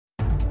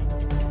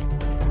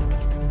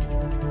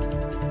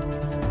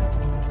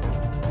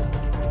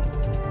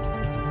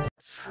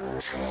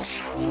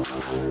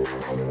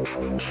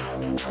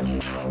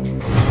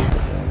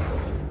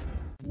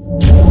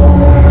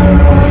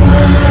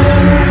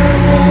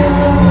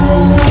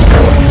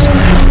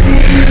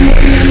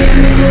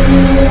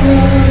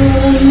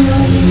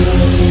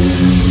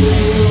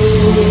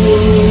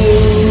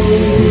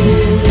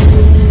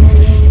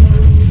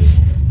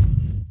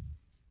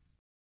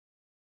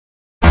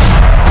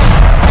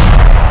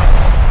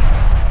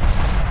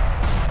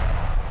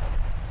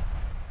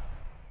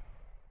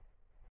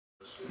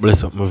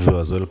Bless up my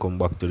viewers, welcome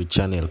back to the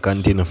channel.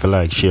 Continue to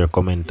like, share,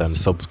 comment and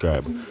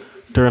subscribe.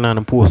 Turn on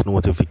the post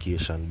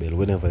notification bell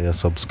whenever you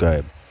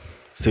subscribe,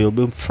 so you'll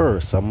be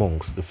first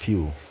amongst the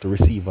few to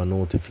receive a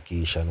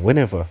notification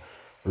whenever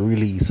we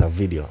release a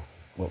video.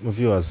 But my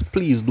viewers,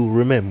 please do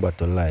remember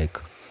to like,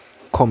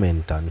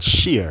 comment and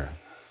share.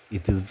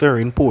 It is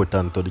very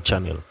important to the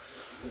channel.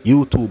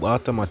 YouTube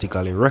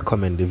automatically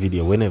recommend the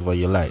video whenever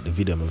you like the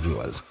video, my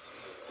viewers.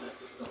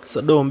 So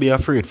don't be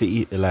afraid to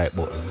hit the like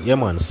button. Yeah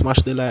man, smash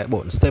the like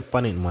button, step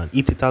on it man,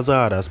 hit it as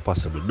hard as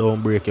possible,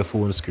 don't break your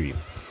phone screen.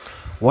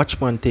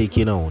 Watchman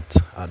taken out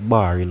at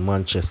bar in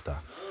Manchester.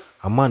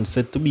 A man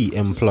said to be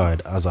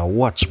employed as a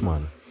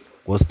watchman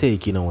was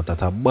taken out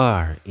at a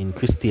bar in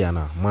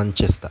Christiana,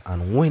 Manchester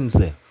on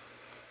Wednesday.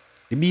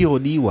 The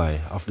BODY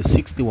of the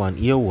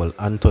 61-year-old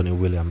Anthony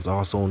Williams,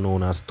 also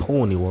known as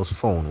Tony, was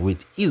found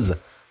with his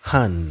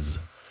hands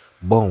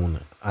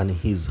bound and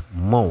his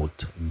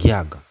mouth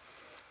gagged.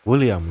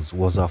 Williams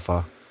was of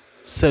a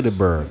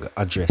Sedberg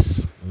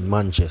address in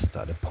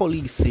Manchester. The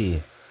police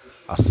say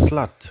a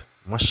slot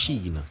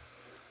machine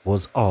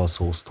was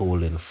also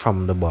stolen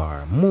from the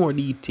bar. More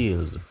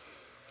details.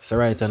 So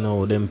right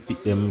now, them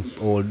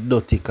old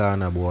dirty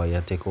corner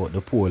boy take out the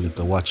poor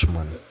little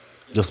watchman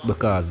just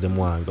because them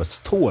want to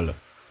stole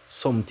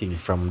something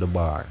from the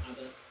bar.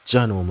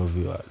 John, my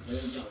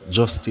viewers,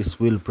 justice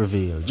will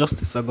prevail.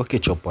 Justice will go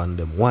catch up on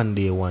them one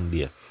day, one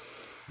day.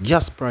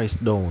 Gas price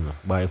down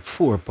by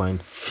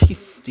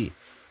 4.50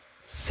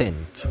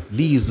 cents.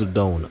 Diesel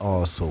down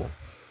also.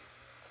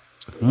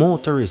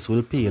 Motorists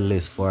will pay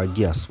less for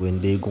gas when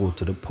they go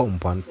to the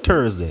pump on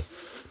Thursday.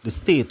 The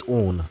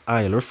state-owned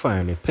oil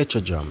refinery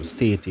Petrojam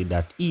stated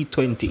that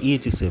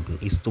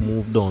E2087 is to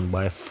move down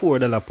by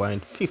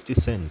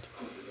 $4.50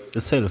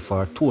 to sell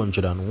for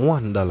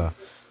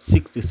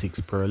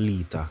 $201.66 per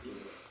litre.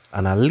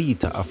 And a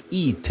litre of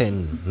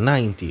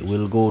E1090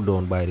 will go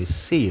down by the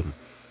same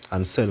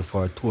and sell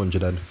for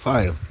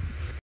 $205.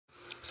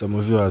 So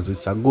my viewers,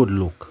 it's a good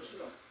look.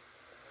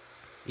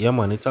 Yeah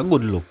man, it's a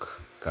good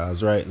look.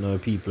 Cause right now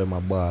people in my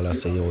ball I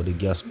say yo the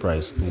gas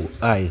price too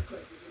high.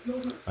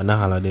 And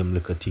all of them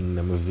little thing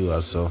them my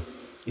viewers. So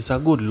it's a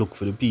good look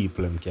for the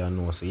people them can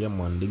know. So yeah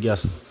man, the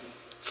gas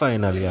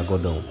finally I go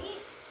down.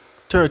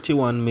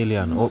 31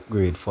 million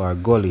upgrade for a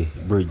gully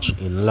bridge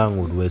in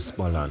Langwood,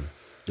 Westmoreland.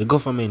 The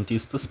government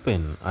is to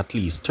spend at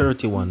least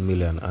 31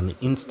 million on the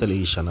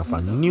installation of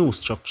a new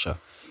structure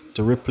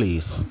to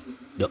replace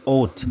the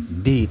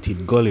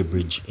outdated gully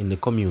bridge in the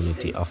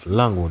community of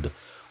Langwood,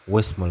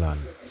 Westmoreland.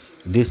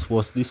 This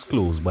was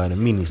disclosed by the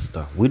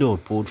Minister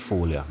without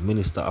portfolio,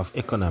 Minister of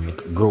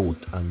Economic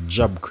Growth and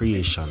Job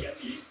Creation,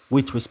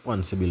 with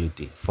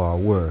responsibility for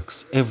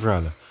works,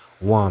 Everald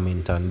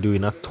Warmington,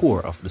 during a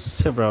tour of the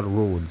several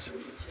roads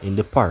in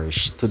the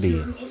parish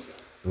today.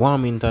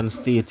 Warmington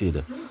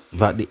stated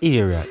that the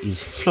area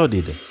is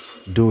flooded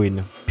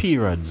during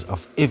periods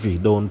of heavy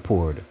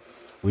downpour,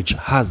 which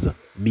has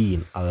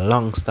been a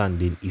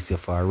long-standing issue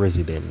for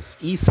residents.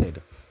 He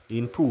said the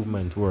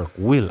improvement work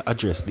will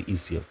address the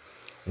issue.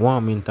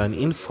 Warmington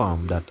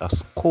informed that a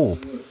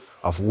scope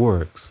of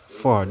works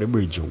for the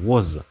bridge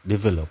was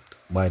developed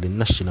by the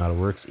National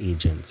Works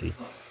Agency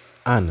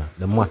and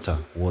the matter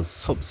was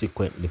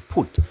subsequently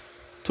put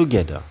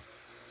together.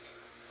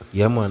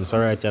 Yeah man, so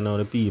right now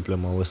the people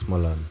in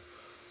Westmoreland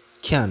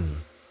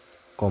can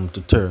come to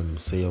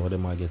terms, say how they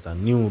might get a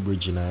new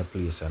bridge in our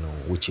place,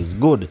 which is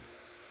good.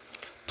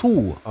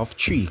 2 of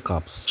 3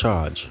 cops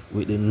charged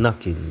with the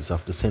knockings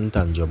of the St.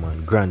 Andrew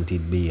man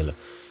granted bail.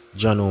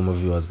 John, my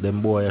viewers,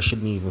 them boy I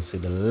shouldn't even see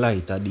the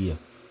light of day.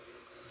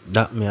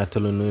 That may I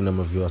tell you,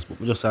 my viewers,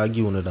 but just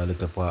argue on that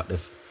little part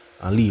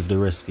and leave the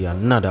rest for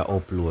another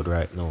upload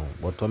right now.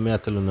 But what may I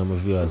tell you, my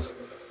viewers,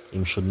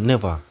 him should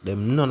never,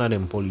 none of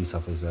them police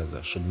officers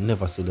should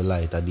never see the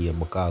light of day,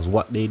 because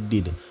what they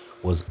did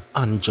was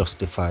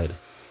unjustified.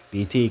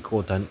 They take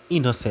out an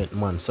innocent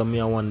man. So me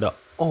I wonder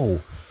how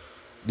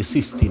the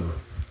system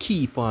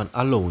keep on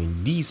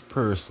allowing these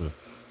persons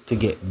to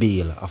get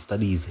bail after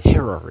these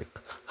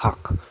heroic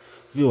hack.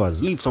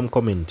 Viewers, leave some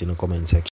comment in the comment section.